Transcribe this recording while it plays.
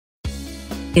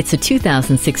It's a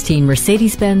 2016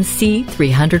 Mercedes-Benz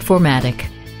C300 4MATIC.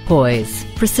 Poise,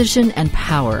 precision, and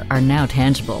power are now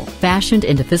tangible, fashioned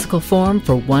into physical form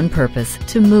for one purpose: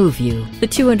 to move you. The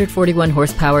 241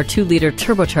 horsepower 2-liter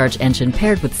turbocharged engine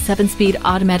paired with 7-speed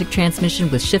automatic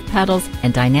transmission with shift paddles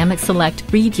and dynamic select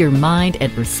read your mind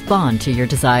and respond to your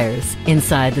desires.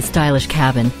 Inside the stylish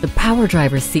cabin, the power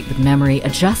driver's seat with memory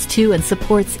adjusts to and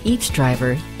supports each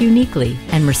driver uniquely,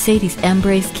 and Mercedes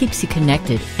Embrace keeps you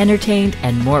connected, entertained,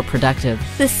 and more productive.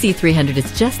 This C300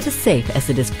 is just as safe as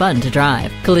it is fun to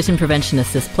drive. Collision Prevention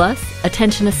Assist Plus,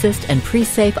 Attention Assist, and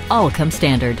Pre-Safe all come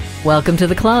standard. Welcome to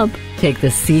the club. Take the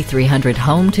C300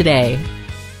 home today.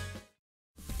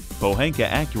 Pohanka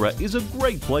Acura is a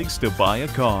great place to buy a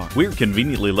car. We're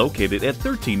conveniently located at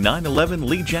 13911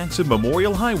 Lee Jackson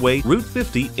Memorial Highway, Route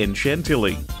 50 in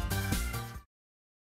Chantilly.